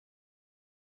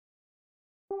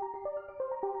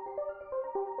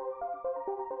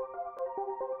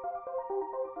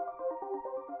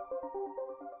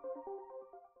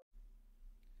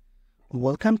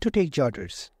Welcome to Tech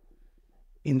Jotters.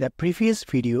 In the previous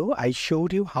video, I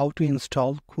showed you how to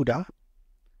install CUDA,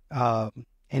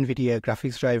 Nvidia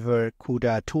graphics driver,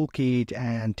 CUDA toolkit,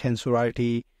 and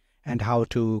TensorFlow, and how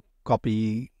to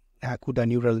copy CUDA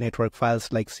neural network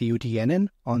files like CUDNN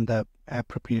on the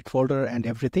appropriate folder and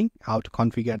everything, how to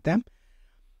configure them.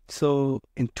 So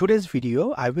in today's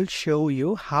video, I will show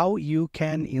you how you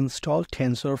can install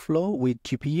TensorFlow with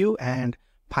GPU and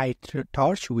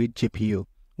PyTorch with GPU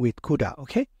with CUDA.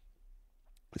 Okay,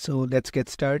 so let's get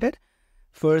started.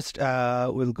 First,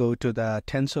 we'll go to the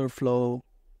TensorFlow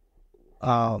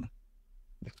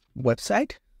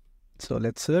website. So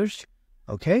let's search.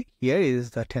 Okay, here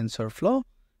is the TensorFlow,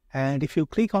 and if you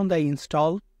click on the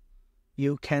install,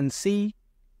 you can see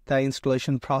the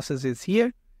installation process is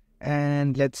here.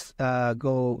 And let's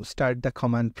go start the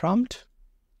command prompt.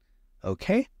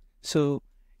 Okay, so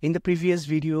in the previous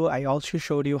video, I also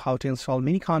showed you how to install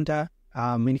Miniconda.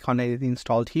 Miniconda is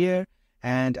installed here,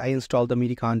 and I installed the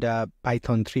Miniconda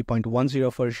Python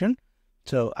 3.10 version.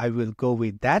 So I will go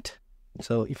with that.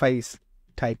 So if I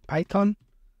type Python,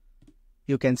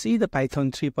 you can see the Python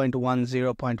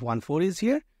 3.10.14 is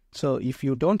here. So if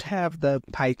you don't have the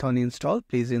Python installed,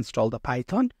 please install the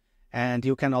Python. And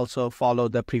you can also follow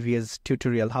the previous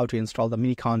tutorial how to install the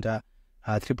Miniconda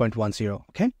 3.10.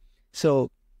 Okay,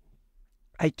 so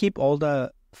I keep all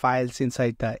the files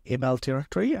inside the ML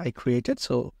directory I created.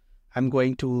 So I'm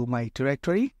going to my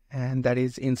directory, and that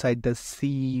is inside the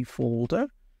C folder.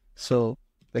 So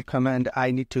the command,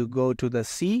 I need to go to the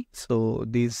C. So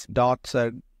these dots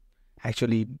are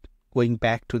actually going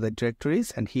back to the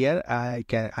directories, and here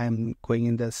I'm going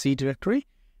in the C directory.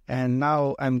 And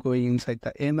now I'm going inside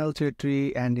the ML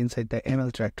directory and inside the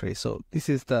ML directory. So this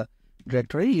is the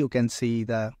directory. You can see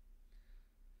the,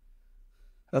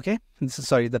 okay,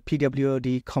 sorry, the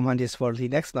pwd command is for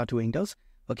Linux, not Windows.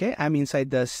 Okay, I'm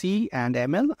inside the C and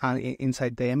ML, and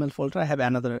inside the ML folder, I have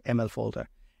another ML folder.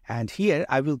 And here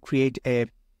I will create a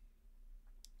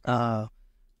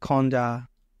Conda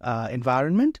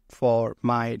environment for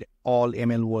my all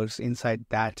ML works. Inside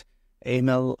that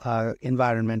ML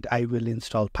environment, I will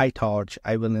install PyTorch,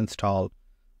 I will install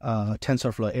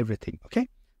TensorFlow, everything. Okay,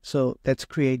 so let's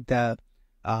create the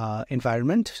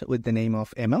environment with the name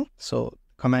of ML. So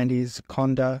command is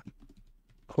conda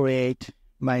create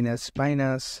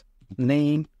 --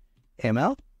 name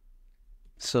ML.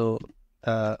 So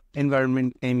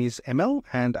environment name is ML,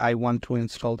 and I want to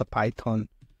install the Python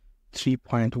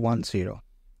 3.10.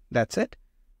 That's it.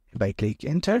 If I click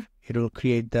enter, it will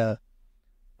create the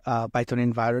Python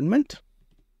environment.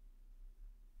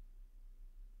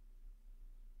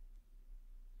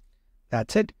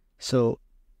 That's it. So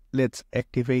let's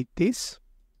activate this.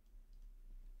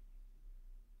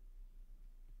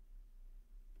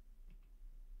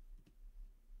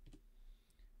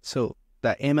 So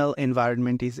the ML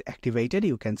environment is activated.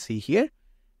 You can see here.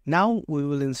 Now we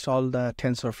will install the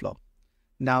TensorFlow.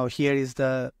 Now here is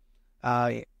the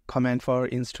command for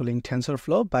installing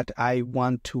TensorFlow, but I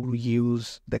want to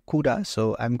use the CUDA.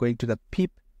 So I'm going to the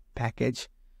pip package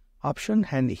option,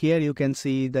 and here you can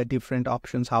see the different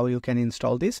options how you can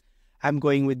install this. I'm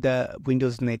going with the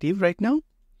Windows native right now.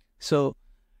 So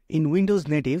in Windows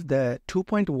native, the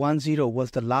 2.10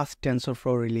 was the last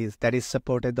TensorFlow release that is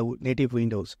supported the native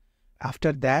Windows.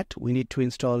 After that, we need to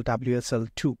install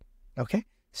WSL2. Okay,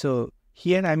 so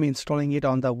here I'm installing it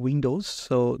on the Windows.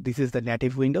 So this is the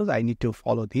native Windows. I need to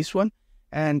follow this one,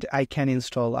 and I can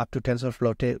install up to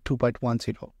TensorFlow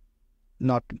 2.10,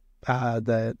 not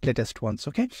the latest ones.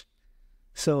 Okay,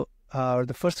 so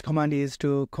the first command is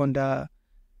to conda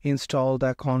install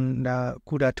the CUDA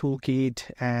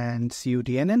toolkit and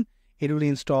CUDNN. It will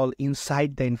install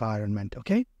inside the environment.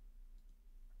 Okay,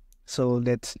 so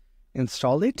let's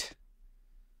install it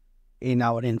in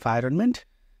our environment.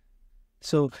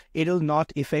 So it will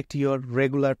not affect your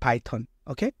regular Python,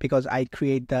 okay? Because I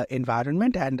create the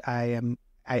environment, and I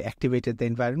activated the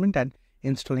environment and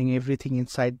installing everything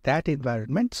inside that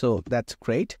environment. So that's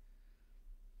great.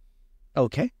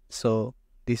 Okay, so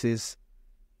this is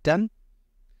done.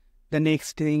 The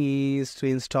next thing is to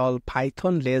install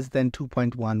Python less than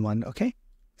 2.11. Okay,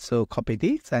 so copy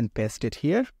this and paste it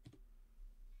here.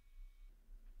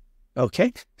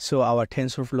 Okay, so our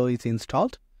TensorFlow is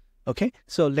installed. Okay,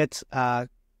 so let's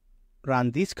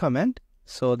run this command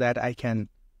so that I can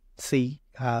see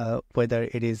whether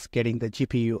it is getting the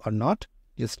GPU or not.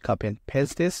 Just copy and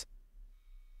paste this.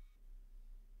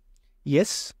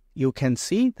 Yes, you can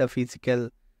see the physical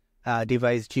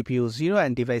device GPU 0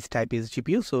 and device type is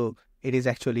GPU. So it is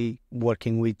actually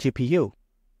working with GPU.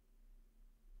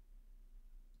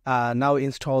 Now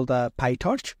install the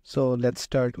PyTorch. So let's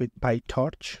start with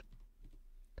PyTorch.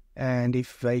 And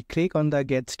if I click on the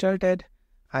get started,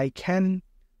 I can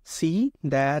see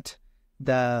that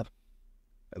the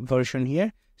version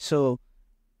here. So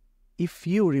if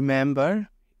you remember,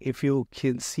 if you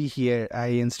can see here, I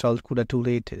installed CUDA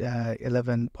Toolkit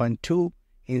 11.2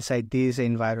 inside this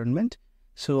environment.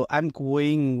 So I'm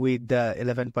going with the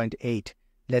 11.8.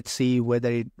 Let's see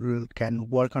whether it can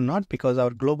work or not, because our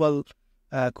global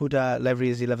CUDA library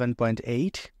is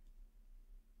 11.8.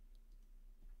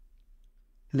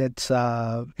 Let's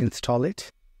install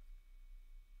it.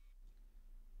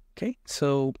 Okay,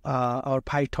 so our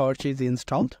PyTorch is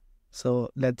installed.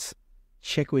 So let's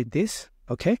check with this.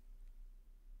 Okay,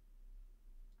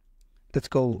 let's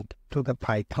go to the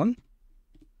Python.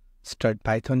 Start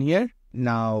Python here.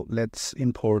 Now let's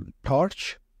import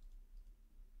Torch.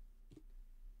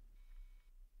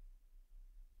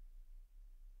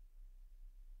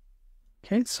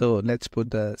 Okay, so let's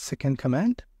put the second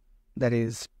command, that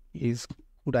is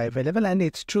CUDA available, and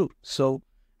it's true. So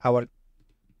our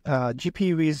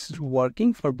GPU is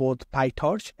working for both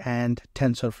PyTorch and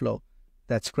TensorFlow.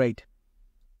 That's great.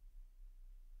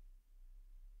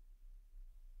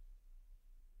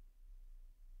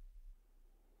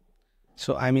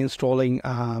 So I'm installing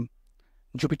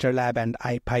Jupyter Lab and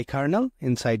Ipykernel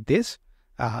inside this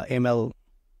ML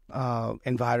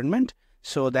environment,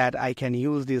 so that I can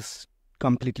use this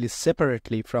completely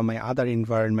separately from my other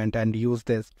environment and use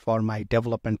this for my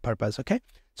development purpose. Okay,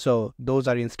 so those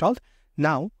are installed.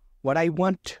 Now what I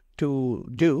want to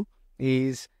do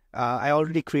is I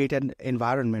already created an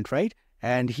environment, right?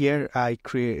 And here I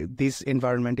create this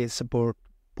environment is support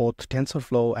both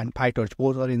TensorFlow and PyTorch.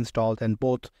 Both are installed and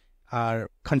both are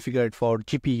configured for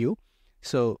GPU.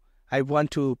 So I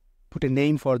want to put a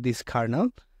name for this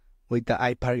kernel with the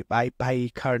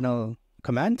ipykernel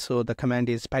command. So the command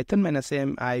is python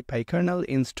 -m ipykernel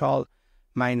install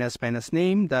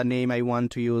 --name. The name I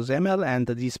want to use ML, and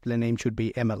the display name should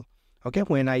be ML. Okay,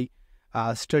 when I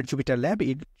start Jupyter Lab,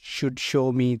 it should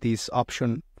show me this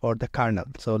option for the kernel.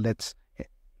 So let's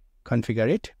configure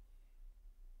it.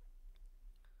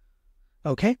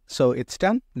 Okay, so it's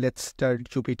done. Let's start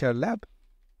Jupyter Lab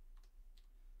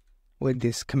with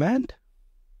this command.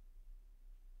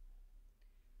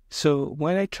 So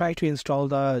when I try to install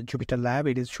the Jupyter Lab,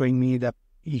 it is showing me the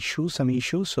issue, some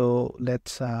issue. So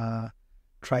let's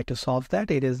try to solve that.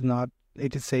 It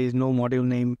says no module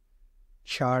name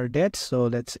sharded. So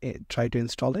let's try to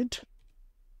install it.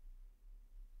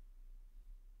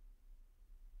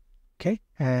 Okay,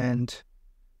 and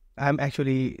I'm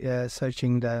actually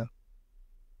searching the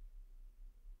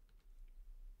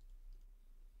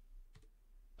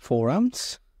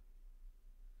forums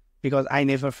because I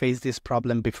never faced this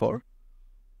problem before.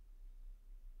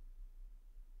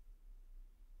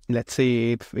 Let's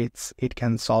see if it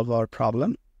can solve our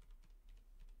problem.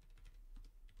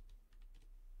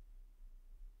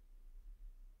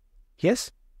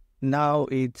 Yes, now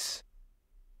it's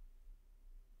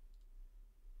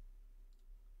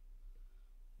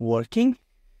working.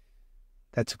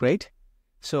 That's great.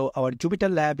 So our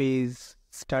Jupyter Lab is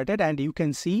started, and you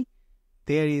can see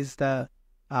there is the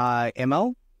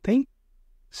ML thing.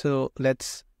 So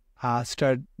let's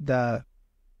start the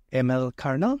ML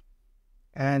kernel,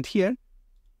 and here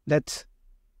let's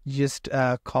just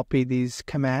copy these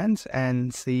commands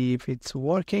and see if it's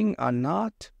working or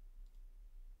not.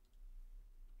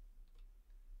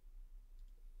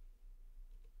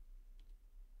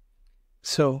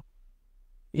 So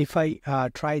if I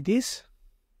try this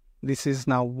is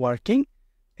now working.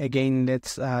 Again,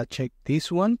 let's check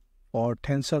this one for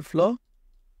TensorFlow.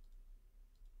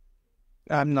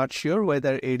 I'm not sure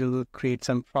whether it'll create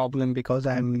some problem because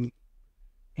I'm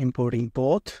importing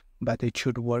both, but it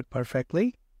should work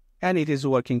perfectly, and it is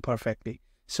working perfectly.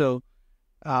 So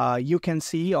you can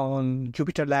see on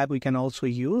Jupyter Lab, we can also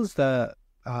use the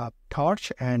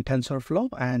Torch and TensorFlow,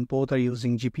 and both are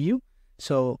using GPU.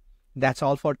 So that's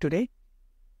all for today.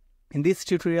 In this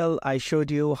tutorial, I showed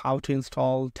you how to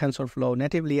install TensorFlow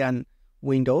natively on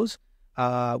Windows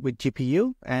with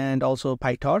GPU, and also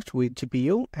PyTorch with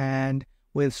GPU, and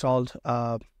we installed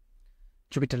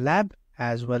Jupyter Lab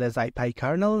as well as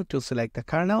Ipykernel to select the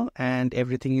kernel, and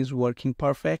everything is working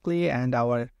perfectly, and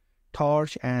our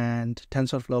Torch and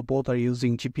TensorFlow both are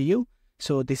using GPU.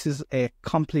 So this is a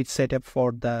complete setup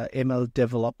for the ML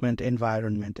development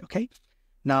environment. Okay.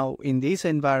 Now in this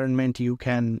environment, you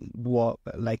can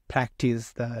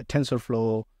practice the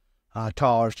TensorFlow,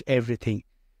 Torch, everything.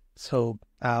 So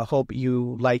hope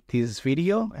you like this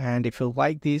video, and if you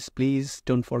like this, please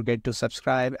don't forget to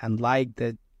subscribe and like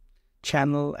the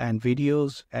channel and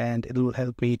videos, and it will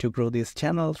help me to grow this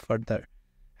channel further.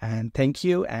 And thank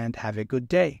you, and have a good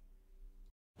day.